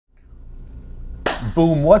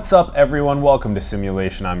Boom, what's up everyone? Welcome to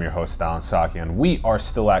Simulation. I'm your host, Alan Sakian. We are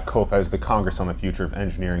still at COFES, the Congress on the Future of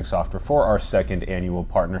Engineering Software, for our second annual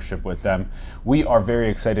partnership with them. We are very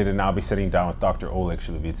excited to now be sitting down with Dr. Oleg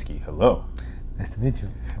Shilovitsky. Hello. Nice to meet you.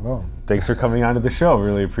 Hello. Thanks for coming on to the show.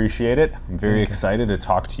 Really appreciate it. I'm very excited to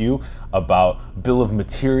talk to you about bill of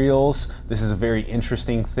materials. This is a very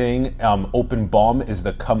interesting thing. OpenBOM is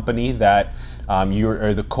the company that you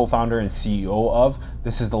are the co-founder and CEO of.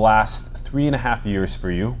 This is the last 3.5 years for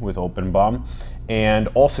you with OpenBOM, and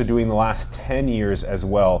also doing the last 10 years as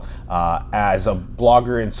well as a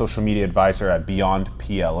blogger and social media advisor at Beyond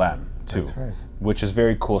PLM too. That's right. Which is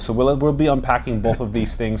very cool. So we'll be unpacking both of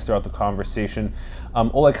these things throughout the conversation.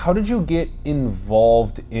 Oleg, how did you get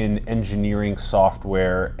involved in engineering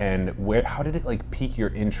software, and how did it like pique your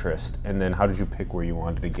interest, and then how did you pick where you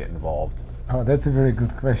wanted to get involved? Oh, that's a very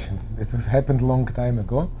good question. This happened a long time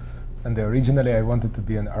ago, and originally I wanted to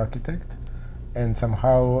be an architect, and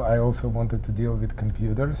somehow I also wanted to deal with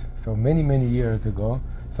computers. So many years ago,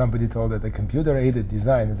 somebody told that a computer-aided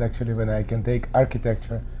design is actually when I can take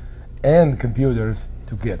architecture and computers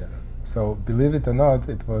together. So believe it or not,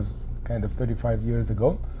 it was kind of 35 years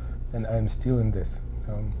ago, and I'm still in this.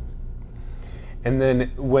 So. And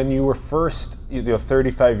then when you were first,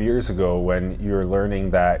 35 years ago, when you were learning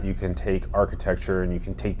that you can take architecture and you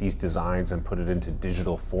can take these designs and put it into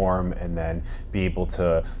digital form and then be able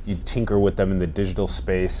to tinker with them in the digital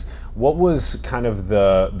space, what was kind of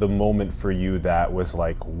the moment for you that was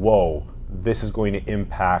like, whoa, this is going to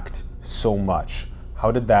impact so much?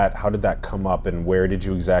 How did that come up, and where did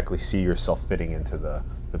you exactly see yourself fitting into the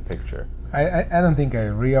picture? I don't think I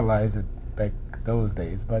realized it back those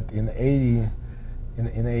days, but in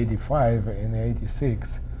 85, in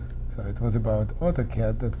 86, so it was about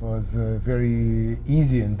AutoCAD that was very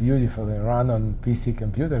easy and beautifully run on PC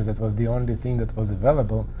computers. That was the only thing that was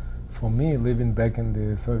available for me living back in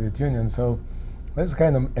the Soviet Union. So that's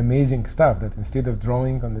kind of amazing stuff, that instead of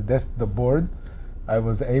drawing on the board, I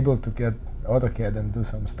was able to get AutoCAD and do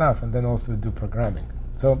some stuff, and then also do programming.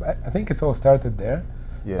 So I think it's all started there,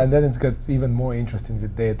 and then it's got even more interesting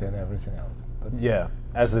with data and everything else. But yeah,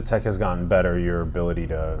 as the tech has gotten better, your ability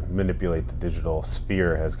to manipulate the digital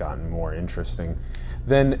sphere has gotten more interesting.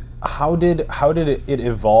 Then how did it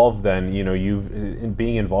evolve then? You know, in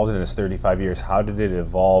being involved in this 35 years, how did it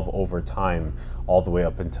evolve over time all the way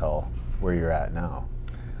up until where you're at now?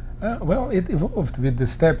 Well, it evolved with the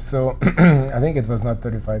steps, so I think it was not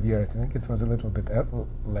 35 years. I think it was a little bit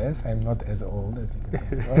less. I'm not as old, I think.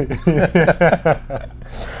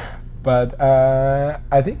 But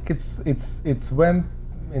I think it's went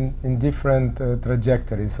in different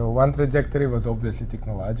trajectories. So one trajectory was obviously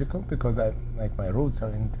technological, because my roots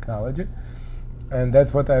are in technology, and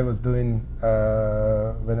that's what I was doing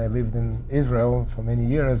when I lived in Israel for many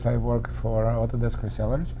years. I worked for Autodesk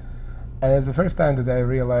resellers. And it's the first time that I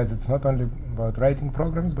realized it's not only about writing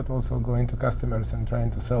programs, but also going to customers and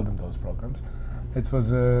trying to sell them those programs. It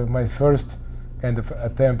was my first kind of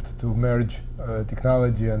attempt to merge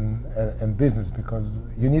technology and business, because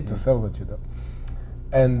you need to sell what you do.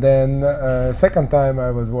 And then second time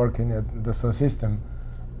I was working at the Dassault System,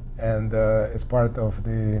 and as part of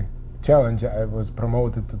the challenge I was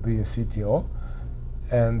promoted to be a CTO.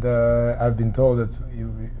 And I've been told that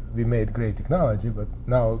we made great technology, but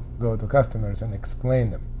now go to customers and explain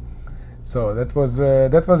them. So that was a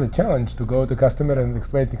challenge, to go to customer and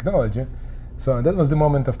explain technology. So that was the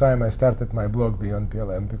moment of time I started my blog Beyond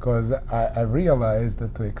PLM, because I realized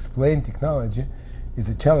that to explain technology is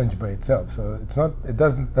a challenge by itself. So it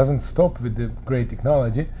doesn't stop with the great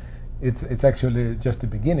technology. It's actually just the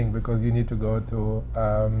beginning, because you need to go to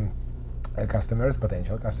customers,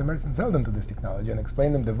 potential customers, and sell them to this technology and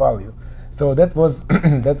explain them the value. So that was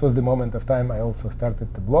the moment of time I also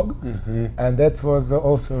started the blog, and that was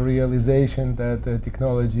also a realization that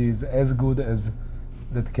technology is as good as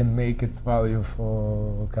that can make it value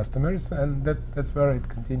for customers, and that's where it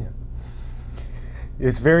continued.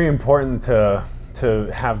 It's very important to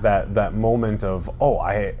have that moment of,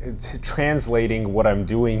 translating what I'm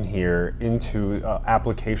doing here into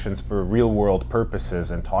applications for real world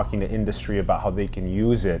purposes, and talking to industry about how they can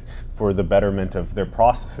use it for the betterment of their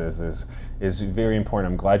processes is very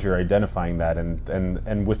important. I'm glad you're identifying that,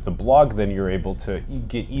 and with the blog then you're able to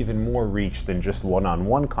get even more reach than just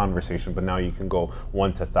one-on-one conversation, but now you can go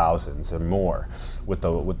 1 to thousands and more with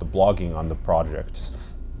the blogging on the projects.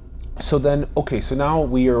 So then, so now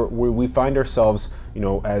we find ourselves,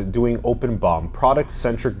 doing OpenBOM,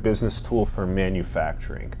 product-centric business tool for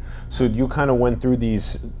manufacturing. So you kind of went through the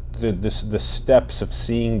steps of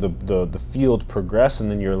seeing the field progress, and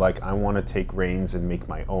then you're like, I want to take reins and make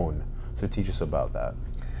my own. So teach us about that.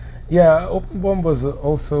 Yeah, Open Bomb was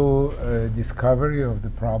also a discovery of the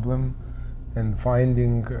problem and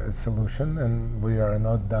finding a solution, and we are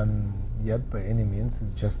not done yet by any means.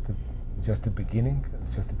 It's just the beginning. It's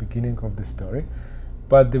just the beginning of the story.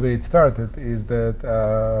 But the way it started is that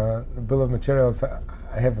the bill of materials.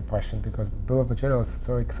 I have a passion because the bill of materials is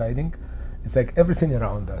so exciting. It's like everything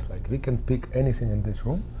around us. Like we can pick anything in this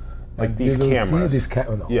room. Like these cameras.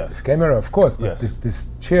 This camera, of course, but this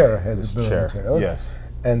chair has a bill of materials. Yes.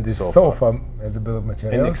 And this sofa has a bill of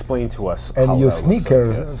materials. And explain to us and how your that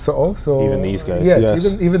sneakers, looks like, so also even these guys. Yes,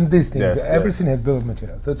 even these things. Yes, everything has bill of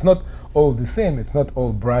materials. So it's not all the same. It's not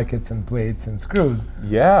all brackets and plates and screws.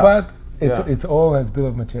 Yeah. But it's all has bill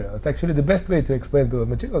of materials. Actually, the best way to explain bill of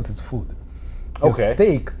materials is food. Your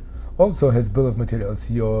steak also has bill of materials.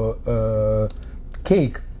 Your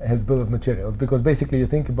cake has bill of materials because basically you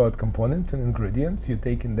think about components and ingredients. You're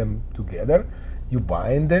taking them together. You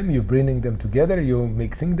buying them, you're bringing them together, you're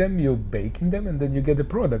mixing them, you're baking them, and then you get the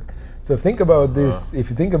product. So think about this, if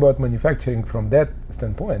you think about manufacturing from that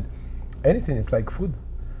standpoint, anything is like food.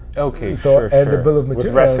 Okay, so, the bill of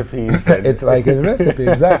materials, with recipes. It's like a recipe,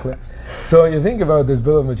 exactly. So you think about this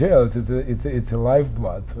bill of materials, it's a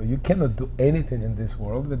lifeblood. So you cannot do anything in this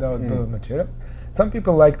world without bill of materials. Some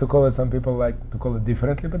people like to call it, some people like to call it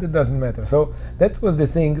differently, but it doesn't matter. So that was the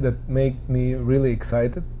thing that made me really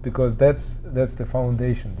excited because that's the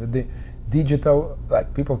foundation. The digital,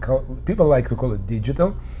 like people like to call it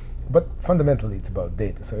digital, but fundamentally it's about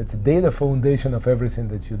data. So it's a data foundation of everything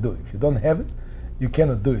that you do. If you don't have it, you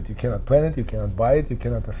cannot do it. You cannot plan it. You cannot buy it. You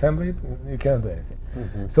cannot assemble it. You cannot do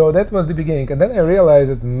anything. So that was the beginning. And then I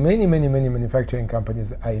realized that many manufacturing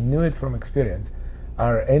companies, I knew it from experience,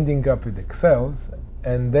 are ending up with Excels,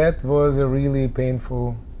 and that was a really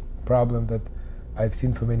painful problem that I've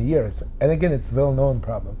seen for many years. And again, it's a well-known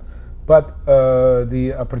problem. But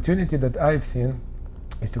the opportunity that I've seen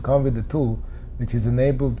is to come with a tool which is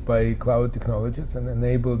enabled by cloud technologies and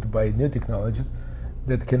enabled by new technologies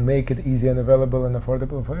that can make it easy and available and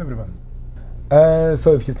affordable for everyone.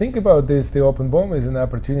 So if you think about this, the Open Bomb is an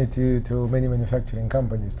opportunity to many manufacturing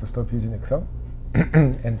companies to stop using Excel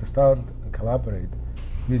and to start and collaborate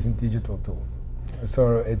using digital tool.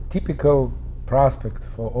 So a typical prospect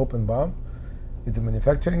for Open Bomb is a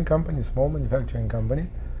manufacturing company, small manufacturing company,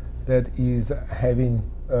 that is having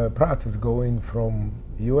a process going from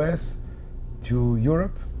US to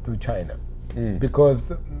Europe to China.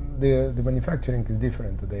 Because the manufacturing is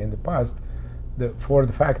different today. In the past, the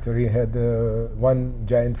Ford factory had one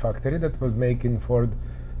giant factory that was making Ford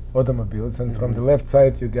automobiles, and from the left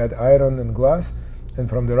side you got iron and glass, and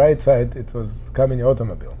from the right side it was coming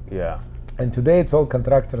automobile. Yeah. And today it's all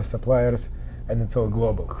contractors, suppliers, and it's all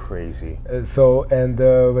global. Crazy.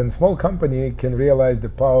 When small company can realize the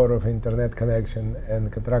power of internet connection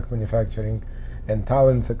and contract manufacturing and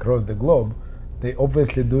talents across the globe, they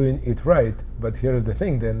obviously doing it right. But here's the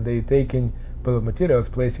thing: then they taking bill of materials,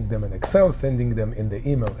 placing them in Excel, sending them in the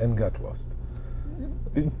email, and got lost.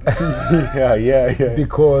 Yeah.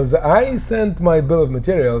 Because I sent my bill of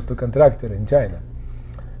materials to contractor in China,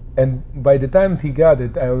 and by the time he got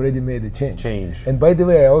it, I already made a change. And by the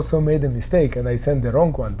way, I also made a mistake, and I sent the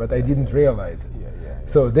wrong one, but I didn't realize it.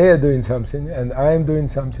 So they are doing something, and I'm doing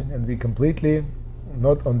something, and we completely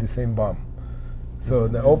not on the same bomb. So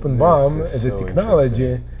the Open Bomb is a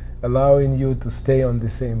technology allowing you to stay on the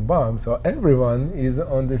same bomb. So everyone is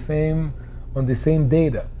on the same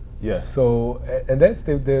data. Yes. So and that's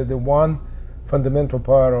the one fundamental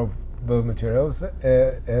part of bill of materials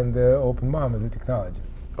and the Open Bomb as a technology.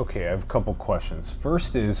 Okay, I have a couple questions.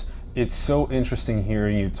 First is, it's so interesting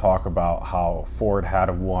hearing you talk about how Ford had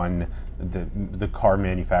the car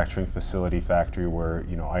manufacturing factory where,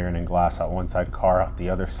 iron and glass out one side, car out the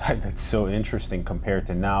other side. That's so interesting compared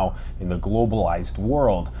to now in the globalized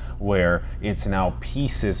world where it's now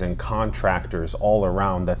pieces and contractors all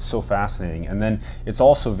around. That's so fascinating. And then it's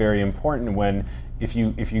also very important when if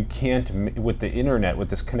you can't, with the internet, with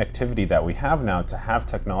this connectivity that we have now, to have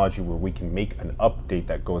technology where we can make an update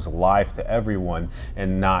that goes live to everyone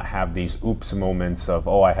and not have these oops moments of,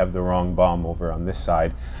 oh, I have the wrong bomb over on this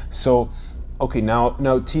side. So, okay,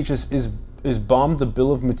 now teach us, is BOM the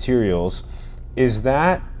bill of materials, is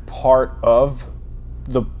that part of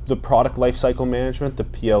the product lifecycle management, the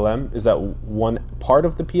PLM? Is that one part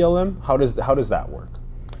of the PLM? How does that work?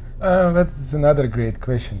 That's another great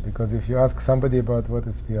question, because if you ask somebody about what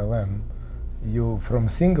is PLM, from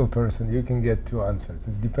single person you can get two answers.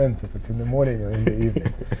 It depends if it's in the morning or in the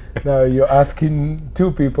evening. Now you're asking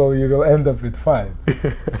two people, you will end up with five.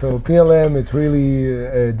 So PLM, it's really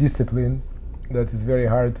a discipline that is very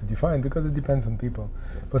hard to define because it depends on people.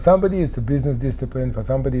 For somebody it's a business discipline, for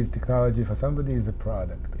somebody it's technology, for somebody it's a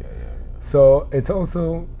product. So it's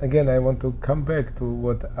also, again, I want to come back to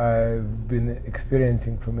what I've been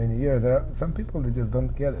experiencing for many years. There are some people that just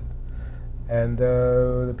don't get it. And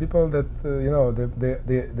the people that,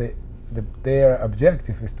 their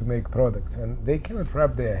objective is to make products, and they cannot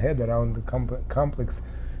wrap their head around the complex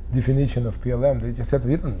definition of PLM. They just said,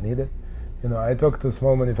 we don't need it. I talked to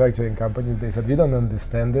small manufacturing companies, they said, we don't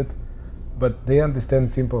understand it, but they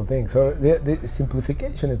understand simple things. So the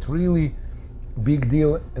simplification, it's really big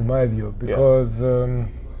deal in my view, because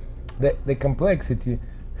the complexity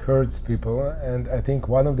hurts people, and I think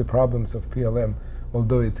one of the problems of PLM,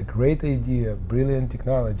 although it's a great idea, brilliant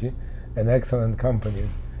technology, and excellent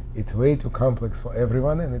companies, it's way too complex for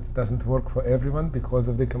everyone, and it doesn't work for everyone because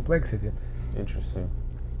of the complexity. Interesting.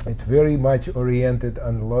 It's very much oriented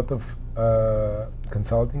on a lot of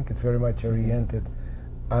consulting. It's very much oriented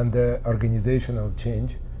on the organizational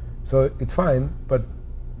change. So it's fine, but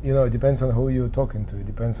it depends on who you're talking to. It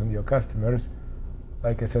depends on your customers.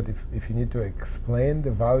 Like I said, if you need to explain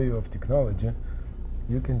the value of technology,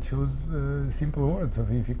 you can choose simple words.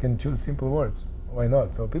 If you can choose simple words, why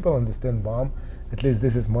not? So people understand BOM. At least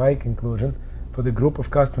this is my conclusion for the group of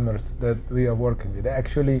customers that we are working with.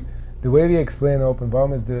 Actually, the way we explain Open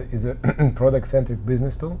BOM is a product-centric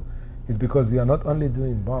business tool. Is because we are not only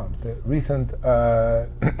doing BOMs. The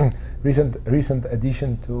recent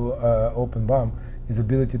addition to Open BOM is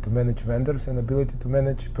ability to manage vendors and ability to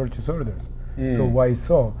manage purchase orders. So why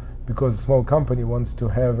so? Because a small company wants to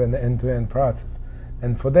have an end-to-end process.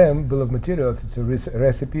 And for them, bill of materials, it's a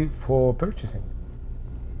recipe for purchasing.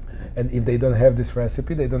 And if they don't have this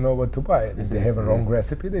recipe, they don't know what to buy. If they have a wrong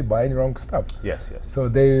recipe, they buy wrong stuff. Yes. So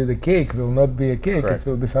the cake will not be a cake, Correct. it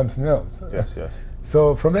will be something else. Yes.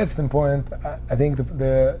 So from that standpoint, I think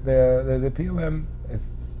the PLM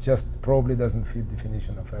is just probably doesn't fit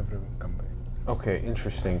definition of every company. Okay,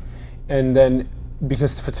 interesting. And then,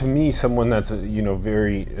 because to me, someone that's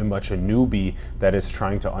very much a newbie that is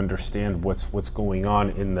trying to understand what's going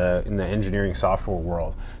on in the engineering software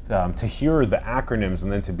world, to hear the acronyms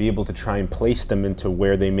and then to be able to try and place them into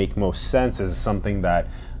where they make most sense is something that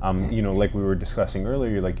like we were discussing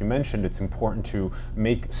earlier, like you mentioned, it's important to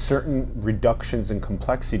make certain reductions in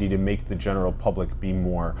complexity to make the general public be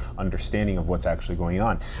more understanding of what's actually going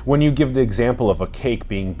on. When you give the example of a cake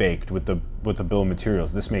being baked with the bill of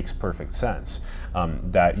materials, this makes perfect sense.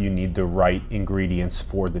 That you need the right ingredients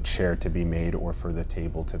for the chair to be made or for the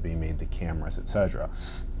table to be made, the cameras, etc.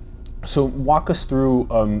 So walk us through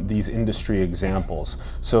these industry examples.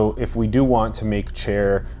 So if we do want to make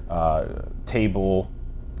chair, table,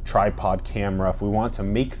 tripod, camera, if we want to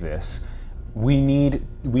make this, we need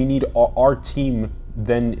our team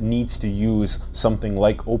then needs to use something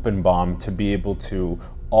like OpenBOM to be able to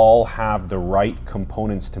all have the right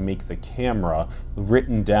components to make the camera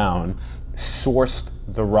written down, sourced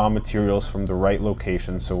the raw materials from the right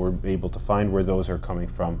location so we're able to find where those are coming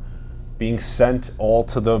from, being sent all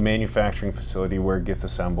to the manufacturing facility where it gets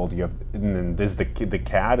assembled. You have, and then there's the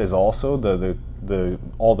CAD is also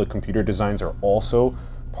all the computer designs are also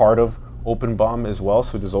part of OpenBOM as well.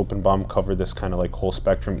 So does OpenBOM cover this kind of like whole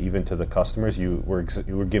spectrum even to the customers? You were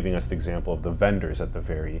giving us the example of the vendors at the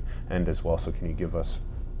very end as well. So can you give us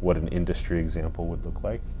what an industry example would look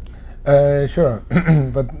like? Sure,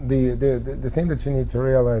 but the thing that you need to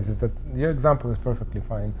realize is that your example is perfectly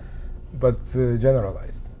fine, but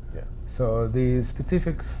generalized. Yeah. So the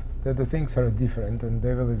specifics, the things are different, and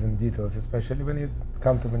devil is in details, especially when you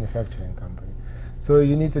come to manufacturing company. So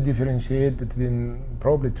you need to differentiate between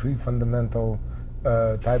probably three fundamental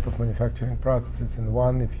type of manufacturing processes. And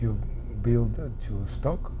one, if you build to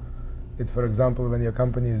stock, it's, for example, when your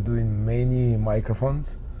company is doing many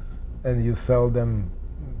microphones and you sell them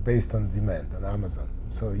based on demand on Amazon.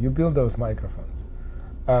 So you build those microphones.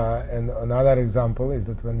 And another example is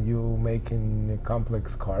that when you making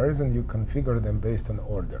complex cars and you configure them based on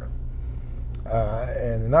order.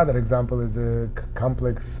 And another example is a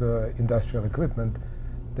complex industrial equipment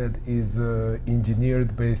that is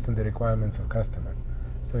engineered based on the requirements of customer.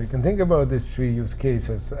 So you can think about these three use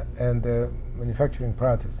cases, and the manufacturing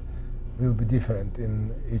process will be different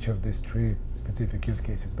in each of these three specific use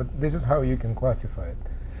cases. But this is how you can classify it.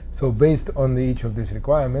 So based on each of these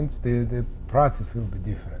requirements, the process will be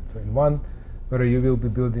different. So in one, where you will be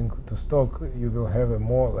building to stock, you will have a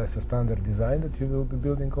more or less a standard design that you will be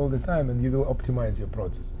building all the time, and you will optimize your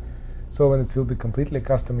process. So when it will be completely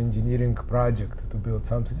custom engineering project to build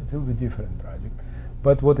something, it will be different project.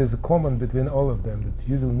 But what is common between all of them, that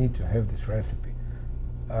you will need to have this recipe.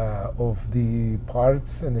 of the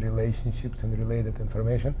parts and relationships and related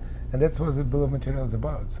information, and that's what the bill of material is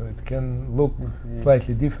about. So it can look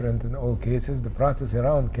slightly different in all cases. The process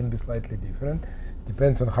around can be slightly different.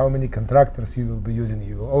 Depends on how many contractors you will be using.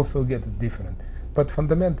 You will also get it different, but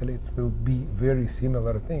fundamentally it will be very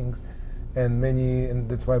similar things, and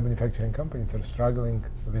that's why manufacturing companies are struggling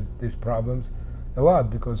with these problems a lot,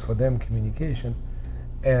 because for them communication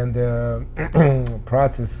and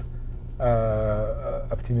process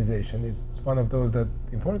optimization is one of those that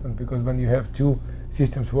important, because when you have two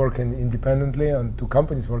systems working independently and two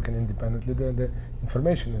companies working independently, the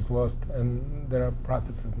information is lost and their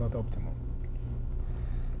process is not optimal.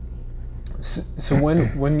 So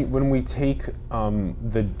when we take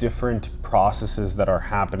the different processes that are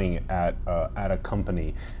happening at a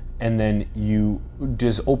company, and then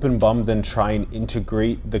does OpenBUM then try and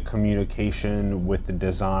integrate the communication with the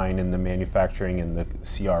design and the manufacturing and the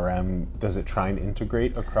CRM? Does it try and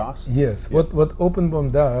integrate across? Yes. Yeah. What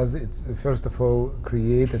OpenBUM does, it's first of all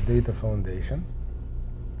create a data foundation,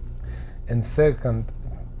 and second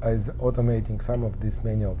is automating some of these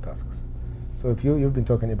manual tasks. So if you've been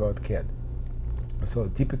talking about CAD, so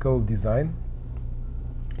typical design,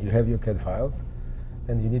 you have your CAD files,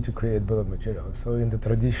 and you need to create bill of materials. So in the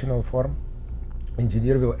traditional form,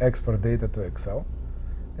 engineer will export data to Excel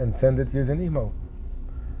and send it using email.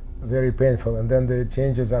 Very painful, and then the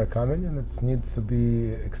changes are coming and it needs to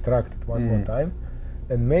be extracted one more time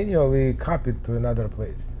and manually copied to another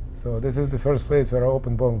place. So this is the first place where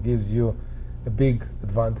OpenBUM gives you a big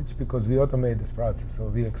advantage, because we automate this process. So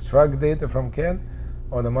we extract data from CAD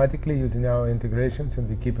automatically using our integrations, and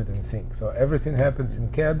we keep it in sync. So everything happens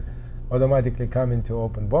in CAD automatically come into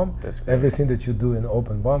OpenBUM. Everything that you do in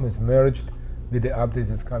OpenBUM is merged with the updates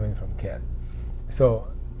that's coming from CAD. So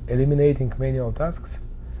eliminating manual tasks,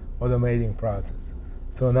 automating process.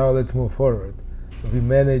 So now let's move forward. We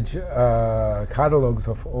manage catalogs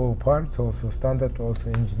of all parts, also standard,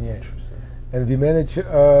 also engineering. And we manage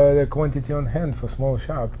the quantity on hand for small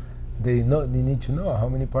shop. They need to know how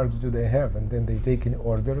many parts do they have, and then they take in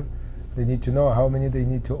order. They need to know how many they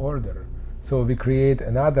need to order. So we create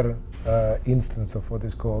another instance of what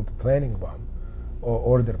is called planning BUM or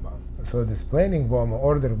order BUM. So this planning BUM or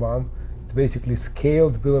order BUM, it's basically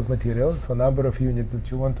scaled bill of materials for number of units that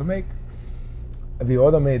you want to make. We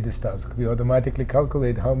automate this task. We automatically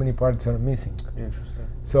calculate how many parts are missing. Interesting.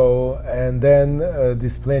 So, and then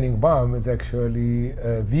this planning BUM is actually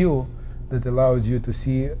a view that allows you to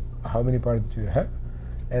see how many parts do you have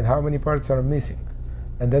and how many parts are missing.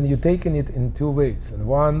 And then you taken it in two ways. And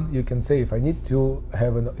one, you can say, if I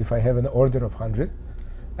have an order of 100,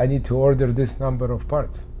 I need to order this number of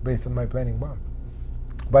parts based on my planning BUM.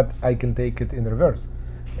 But I can take it in reverse.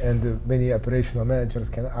 And many operational managers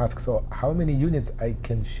can ask, so how many units I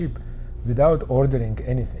can ship without ordering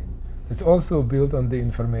anything? It's also built on the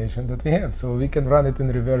information that we have. So we can run it in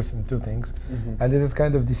reverse in two things. And this is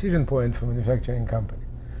kind of decision point for manufacturing company.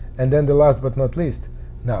 And then the last but not least,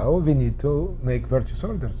 now we need to make purchase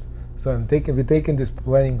orders. So we're taking this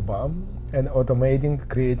planning BUM and automating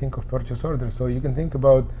creating of purchase orders. So you can think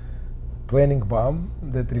about planning BUM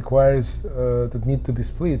that requires, that need to be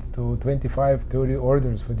split to 25, 30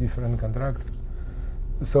 orders for different contractors.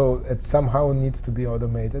 So it somehow needs to be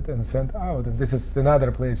automated and sent out. And this is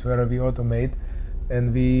another place where we automate,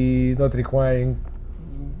 and we not requiring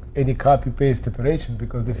any copy-paste operation,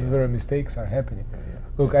 because this is where mistakes are happening.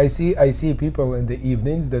 Look, I see people in the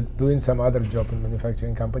evenings that doing some other job in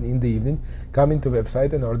manufacturing company in the evening, coming to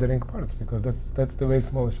website and ordering parts, because that's the way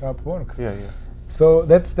small shop works. So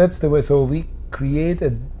that's the way. So we create a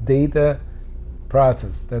data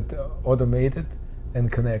process that automated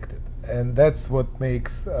and connected, and that's what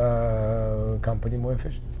makes company more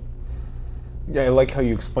efficient. Yeah, I like how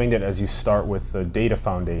you explained it, as you start with the data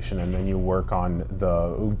foundation and then you work on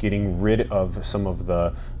the getting rid of some of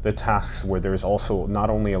the tasks where there's also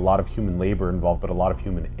not only a lot of human labor involved, but a lot of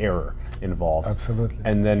human error involved. Absolutely.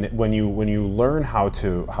 And then when you learn how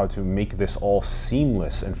to make this all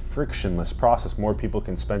seamless and frictionless process, more people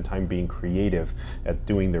can spend time being creative at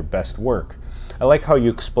doing their best work. I like how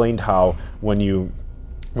you explained how when you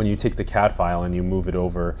take the CAD file and you move it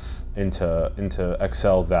over into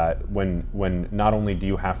Excel, that when not only do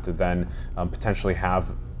you have to then potentially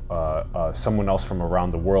have someone else from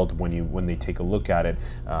around the world when they take a look at it,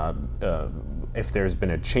 if there's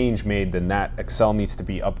been a change made, then that Excel needs to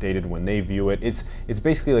be updated when they view it. It's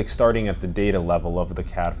basically like starting at the data level of the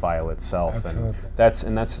CAD file itself. Absolutely.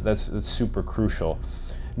 And that's super crucial.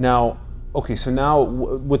 Now, Okay, so now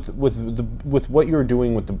with what you're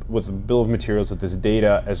doing with the bill of materials, with this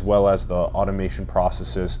data as well as the automation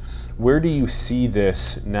processes, where do you see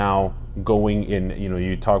this now going in? You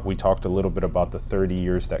know, we talked a little bit about the 30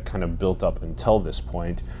 years that kind of built up until this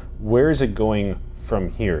point. Where is it going from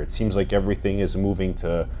here? It seems like everything is moving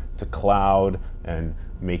to cloud and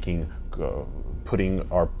putting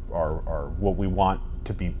our what we want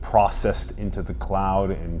to be processed into the cloud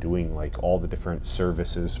and doing like all the different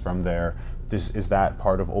services from there. Is that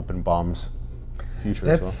part of OpenBOM's future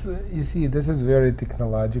as well? You see, this is very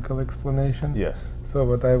technological explanation. Yes. So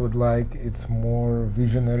what I would like, it's more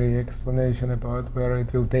visionary explanation about where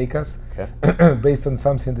it will take us, Okay. based on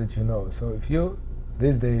something that you know. So if you,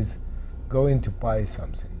 these days, go in to buy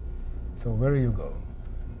something, so where you go?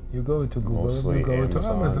 You go to Google, Mostly you go to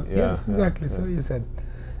Amazon. Yeah, Yes, exactly, so you said.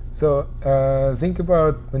 So think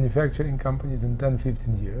about manufacturing companies in 10,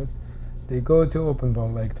 15 years. They go to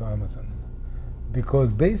OpenBOM like to Amazon.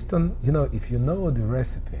 Because based on, you know, if you know the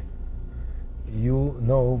recipe, you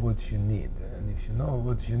know what you need. And if you know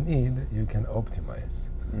what you need, you can optimize.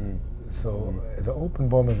 So as an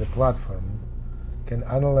OpenBOM as a platform can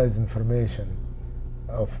analyze information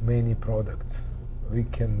of many products. We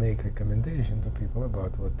can make recommendation to people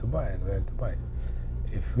about what to buy and where to buy.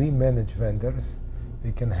 If we manage vendors,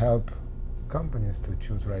 we can help companies to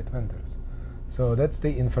choose right vendors. So that's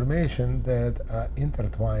the information that are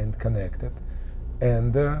intertwined, connected,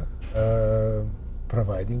 and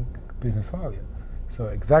providing business value. So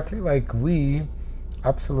exactly like we,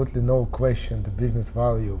 absolutely no question the business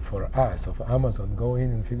value for us of Amazon, go in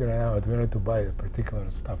and figure out where to buy the particular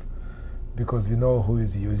stuff, because we know who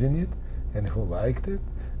is using it and who liked it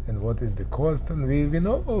and what is the cost, and we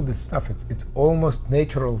know all this stuff. It's almost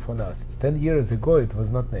natural for us. It's 10 years ago it was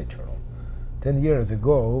not natural. 10 years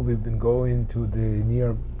ago we've been going to the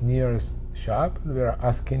nearest shop and we are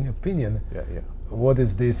asking opinion. What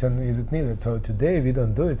is this and is it needed? So today we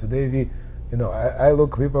don't do it. Today we, you know, I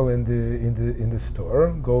look people in the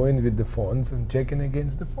store, go in with the phones and checking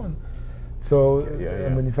against the phone. So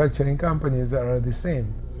manufacturing companies are the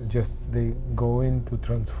same. Just they go in to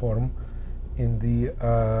transform in the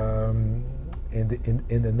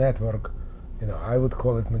network. You know, I would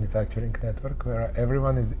call it manufacturing network, where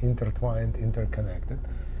everyone is intertwined, interconnected,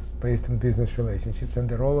 based on business relationships. And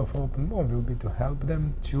the role of OpenBOM will be to help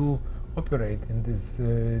them to operate in this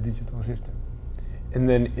digital system. And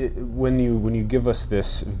then when you give us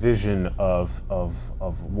this vision of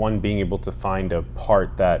one being able to find a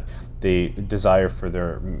part that they desire for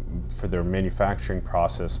their manufacturing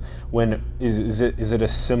process, is it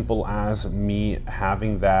as simple as me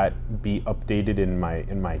having that be updated in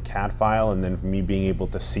my CAD file, and then me being able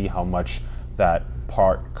to see how much that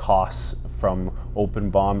part costs from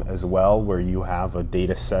OpenBOM as well, where you have a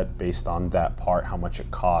data set based on that part, how much it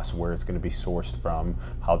costs, where it's going to be sourced from,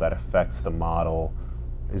 how that affects the model?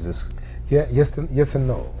 Is this? Yeah, yes and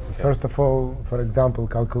no. Okay. First of all, for example,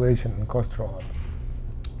 calculation and cost rollup.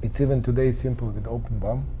 It's even today simple with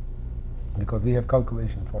OpenBOM, because we have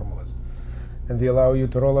calculation formulas, and we allow you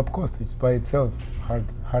to roll up cost, which by itself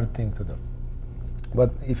hard thing to do.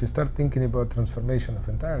 But if you start thinking about transformation of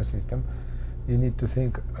entire system, you need to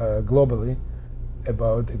think globally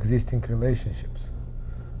about existing relationships,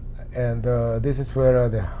 and this is where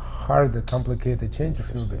the hard, complicated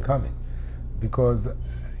changes will be coming, because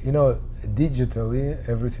you know, digitally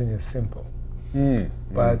everything is simple,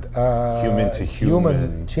 but human to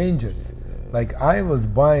human changes. Like I was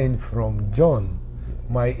buying from John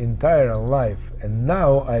my entire life, and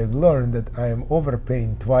now I've learned that I am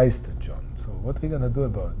overpaying twice to John. So what are we gonna do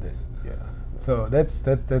about this? So that's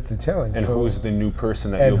the challenge. And so who's the new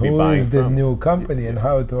person that you'll be buying from? And who is the new company and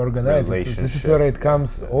how to organize it. So this is where it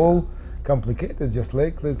comes all complicated. Just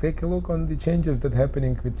like take a look on the changes that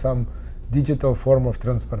happening with some digital form of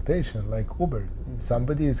transportation, like Uber.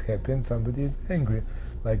 Somebody is happy and somebody is angry.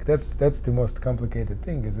 Like that's the most complicated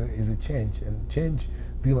thing, is a change. And change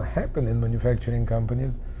will happen in manufacturing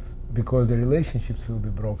companies because the relationships will be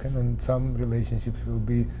broken and some relationships will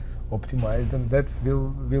be optimized, and that's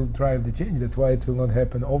will drive the change. That's why it will not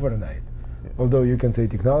happen overnight. Although you can say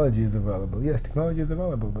technology is available. Yes, technology is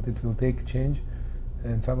available, but it will take change,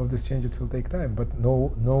 and some of these changes will take time, but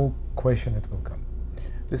no question it will come.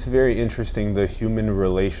 This is very interesting. The human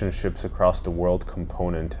relationships across the world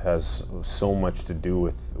component has so much to do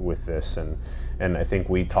with this, and I think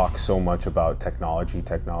we talk so much about technology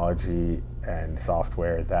and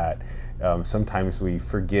software that sometimes we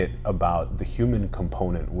forget about the human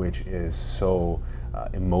component, which is so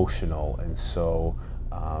emotional and so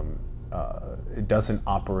it doesn't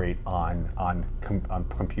operate on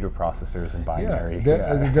computer processors and binary.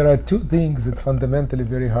 There are two things that fundamentally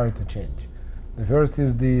very hard to change. The first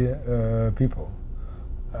is the people,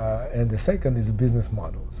 and the second is business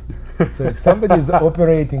models. So if somebody is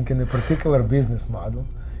operating in a particular business model,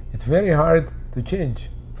 it's very hard to change.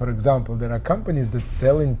 For example, there are companies that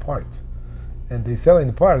sell in parts, and they sell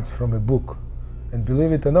in parts from a book. And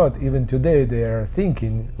believe it or not, even today they are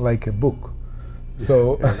thinking like a book.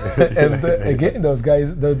 So, and again,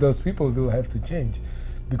 those people will have to change,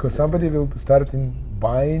 because somebody will start in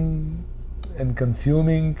buying and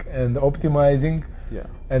consuming and optimizing. Yeah.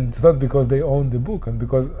 And it's not because they own the book, and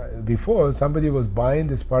because before somebody was buying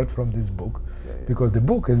this part from this book, because the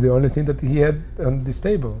book is the only thing that he had on this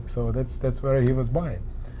table. So that's where he was buying.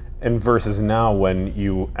 And versus now, when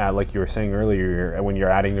you add, like you were saying earlier, when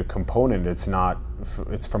you're adding a component, it's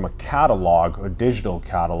from a catalog, a digital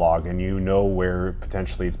catalog, and you know where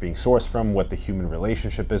potentially it's being sourced from, what the human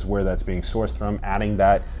relationship is, where that's being sourced from. Adding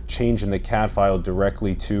that change in the CAD file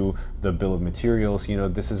directly to the bill of materials,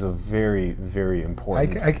 this is a very, very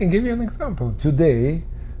important. I can give you an example. Today,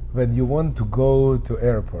 when you want to go to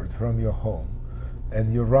airport from your home,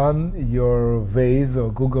 and you run your Waze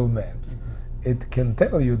or Google Maps, it can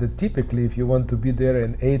tell you that typically if you want to be there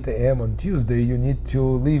at 8 a.m. on Tuesday, you need to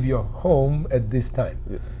leave your home at this time.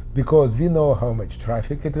 Yes. Because we know how much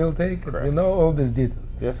traffic it will take, Correct. and we know all these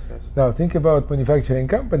details. Yes, yes. Now think about manufacturing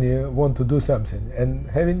company want to do something and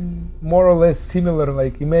having more or less similar,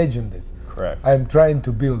 like imagine this. Correct. I'm trying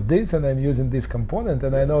to build this and I'm using this component,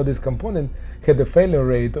 and I know this component had a failure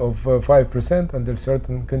rate of 5% under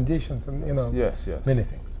certain conditions, and many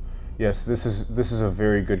things. Yes, this is a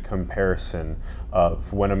very good comparison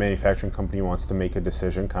of when a manufacturing company wants to make a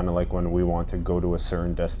decision, kind of like when we want to go to a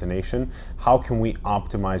certain destination. How can we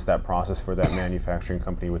optimize that process for that manufacturing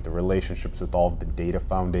company with the relationships, with all of the data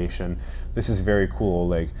foundation? This is very cool,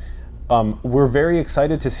 Oleg. We're very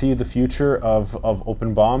excited to see the future of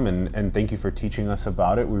OpenBOM, and thank you for teaching us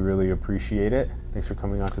about it. We really appreciate it. Thanks for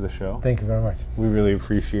coming on to the show. Thank you very much. We really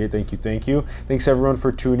appreciate it. Thank you, thank you. Thanks everyone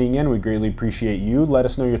for tuning in. We greatly appreciate you. Let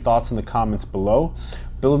us know your thoughts in the comments below.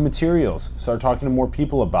 Bill of materials. Start talking to more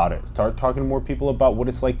people about it. Start talking to more people about what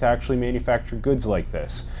it's like to actually manufacture goods like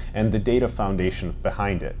this and the data foundation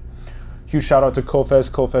behind it. Huge shout out to COFES.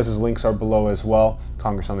 COFES's links are below as well.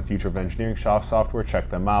 Congress on the Future of Engineering Software. Check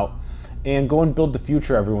them out. And go and build the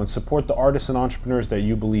future, everyone. Support the artists and entrepreneurs that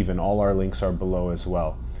you believe in. All our links are below as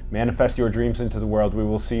well. Manifest your dreams into the world. We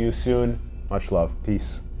will see you soon. Much love.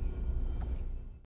 Peace.